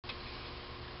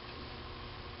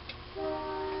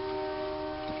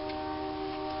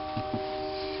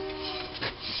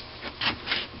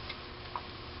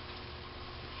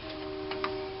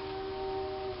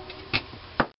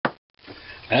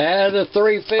The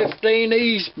 315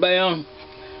 eastbound.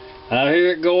 I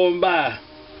hear it going by.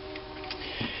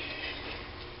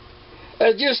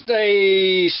 Just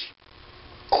a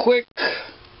quick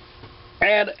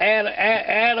add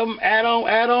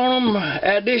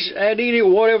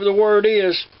whatever the word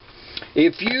is.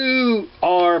 If you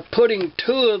are putting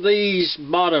two of these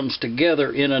bottoms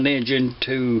together in an engine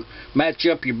to match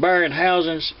up your bearing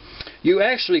housings, you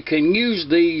actually can use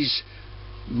these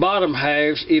bottom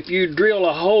halves if you drill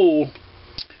a hole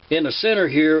in the center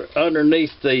here underneath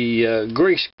the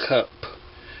grease cup,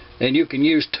 and you can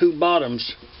use two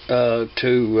bottoms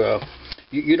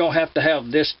you don't have to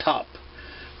have this top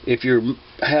if you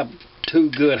have two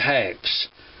good halves.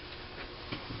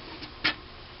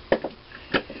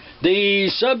 The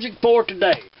subject for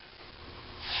today,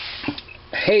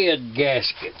 head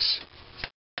gaskets.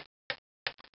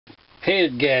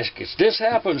 Head gaskets. This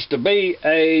happens to be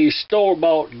a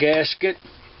store-bought gasket.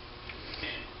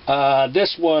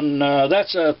 This one,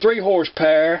 that's a 3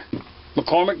 horsepower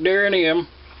McCormick D&M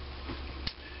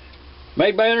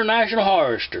made by International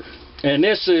Harvester. And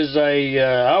this is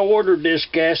I ordered this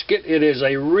gasket. It is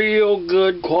a real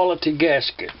good quality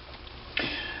gasket.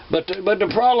 But the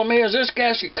problem is this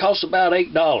gasket costs about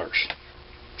 $8.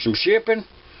 Some shipping,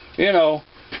 $8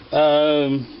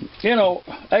 or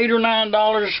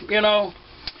 $9,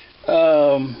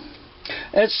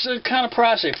 it's kind of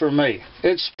pricey for me.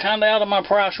 It's kind of out of my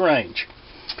price range.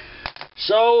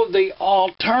 So the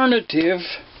alternative,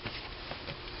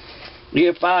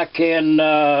 if I can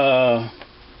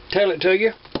tell it to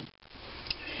you,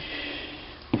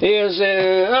 is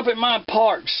up at my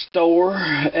parts store,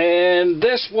 and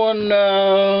this one,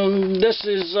 this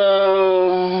is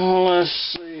let's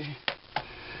see,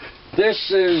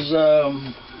 this is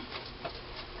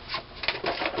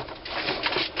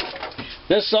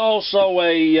also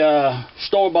a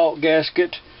store-bought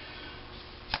gasket.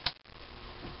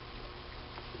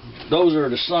 Those are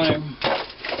the same.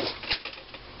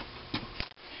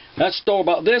 That's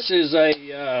store-bought. This is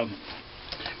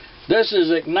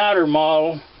igniter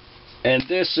model, and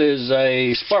this is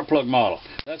a spark plug model.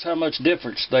 That's how much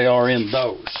difference they are in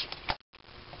those.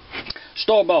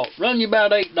 Store-bought, run you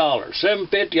about $8,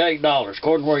 $7.50, $8,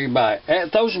 according to where you buy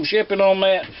it. Throw some shipping on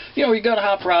that. You got a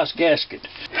high-price gasket.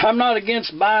 I'm not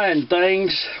against buying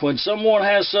things. When someone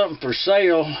has something for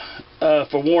sale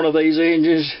for one of these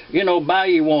engines, buy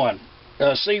you one.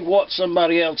 See what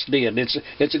somebody else did.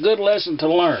 It's a good lesson to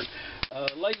learn.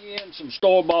 Lay you in some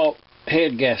store-bought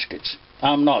head gaskets.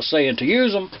 I'm not saying to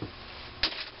use them.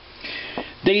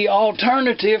 The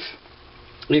alternative,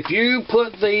 if you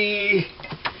put the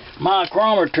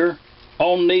micrometer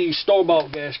on these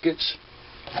store-bought gaskets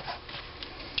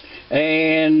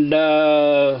and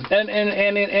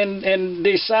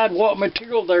decide what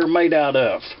material they're made out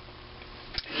of.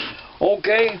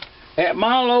 Okay, at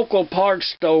my local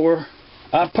parts store,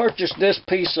 I purchased this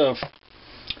piece of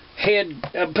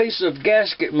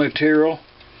gasket material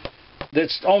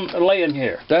that's laying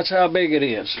here. That's how big it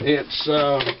is. It's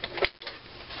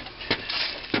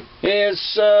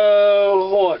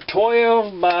what,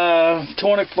 12 by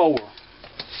 24.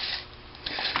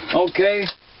 Okay,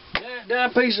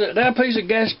 that piece of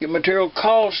gasket material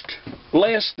cost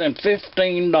less than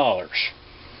 $15.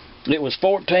 It was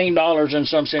 $14 and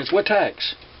some cents with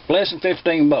tax. Less than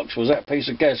 15 bucks was that piece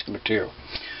of gasket material.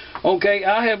 Okay,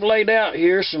 I have laid out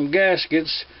here some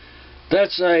gaskets.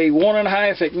 That's a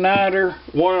 1.5 igniter,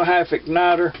 1.5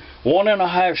 igniter,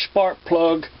 1.5 spark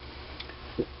plug,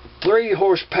 3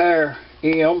 horsepower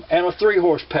M, and a 3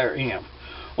 horsepower M.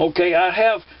 Okay, I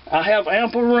have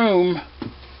ample room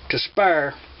to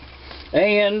spare,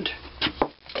 and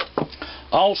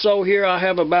also here I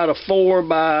have about a 4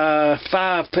 by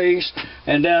 5 piece,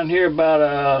 and down here about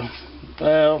a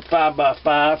 5 by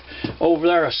 5 over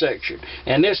there a section.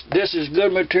 And this is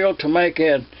good material to make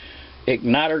an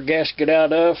igniter gasket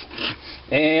out of.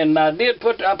 And I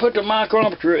put the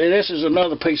micrometer, and this is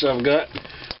another piece I've got.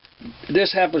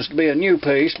 This happens to be a new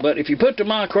piece, but if you put the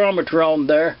micrometer on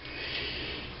there,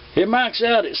 it marks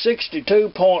out at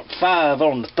 62.5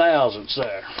 on the thousandths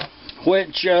there,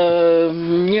 which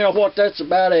that's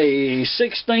about a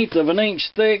 1/16 of an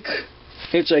inch thick.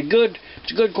 It's a good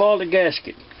quality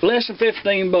gasket. Less than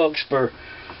 15 bucks for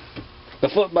a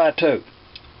 4x2.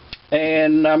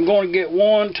 And I'm going to get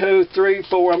 1, 2, 3,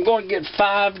 4. I'm going to get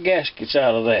 5 gaskets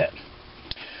out of that.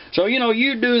 So you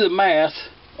do the math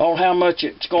on how much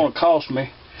it's going to cost me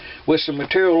with some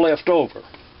material left over.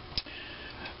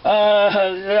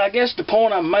 I guess the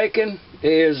point I'm making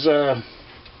is,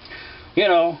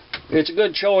 it's a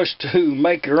good choice to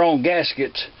make your own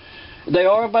gaskets. They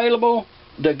are available.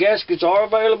 the gaskets are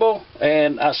available,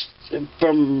 and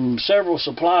from several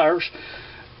suppliers.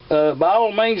 By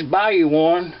all means, buy you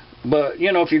one, but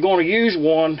you know, if you're going to use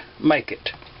one, make it.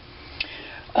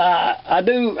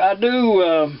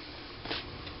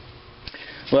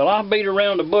 Well, I beat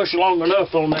around the bush long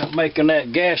enough on that, making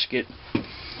that gasket,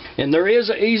 and there is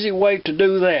an easy way to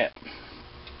do that.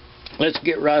 Let's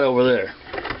get right over there.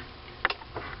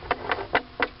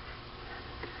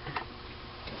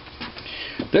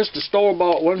 This is the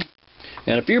store-bought one,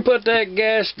 and if you put that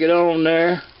gasket on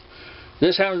there,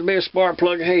 this happens to be a spark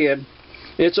plug head.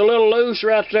 It's a little loose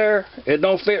right there. It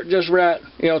don't fit just right.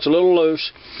 You know, it's a little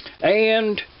loose.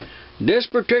 And this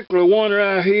particular one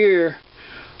right here,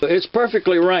 it's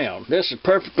perfectly round. This is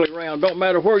perfectly round. Don't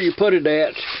matter where you put it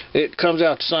at, it comes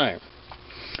out the same.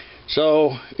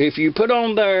 So if you put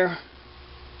on there,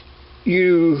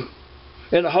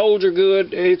 and the holes are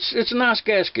good. It's a nice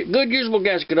gasket, good usable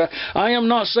gasket. I am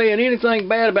not saying anything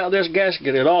bad about this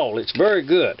gasket at all. It's very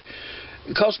good.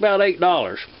 It costs about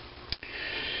 $8.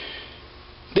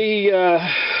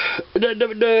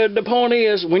 The point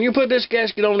is, when you put this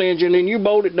gasket on the engine and you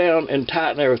bolt it down and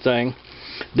tighten everything,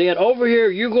 then over here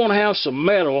you're going to have some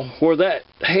metal where that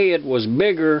head was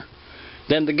bigger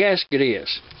than the gasket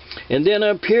is, and then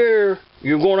up here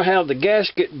you're going to have the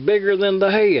gasket bigger than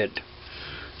the head.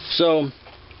 So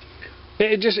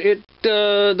they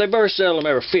very seldom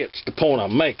ever fits. The point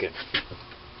I'm making.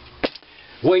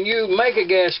 When you make a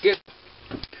gasket,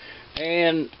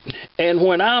 and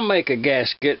when I make a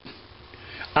gasket,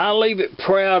 I leave it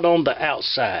proud on the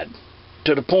outside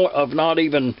to the point of not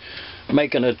even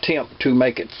making an attempt to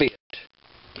make it fit.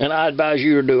 And I advise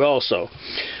you to do also.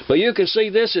 But you can see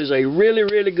this is a really,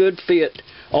 really good fit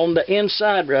on the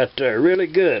inside right there. Really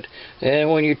good. And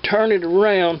when you turn it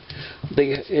around,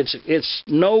 it's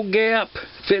no gap.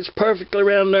 Fits perfectly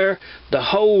around there. The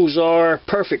holes are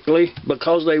perfectly,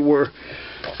 because they were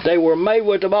made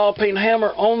with the ball peen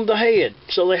hammer on the head.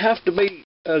 So they have to be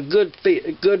a good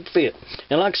fit.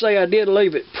 And like I say, I did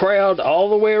leave it proud all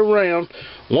the way around.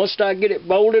 Once I get it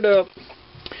bolted up,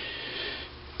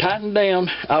 tightened down,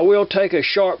 I will take a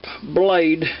sharp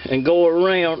blade and go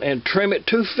around and trim it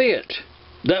to fit.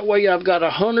 That way I've got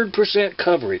 100%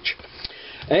 coverage.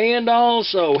 And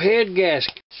also head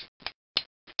gaskets.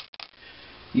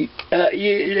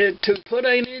 To put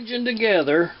an engine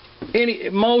together,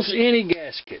 most any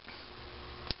gasket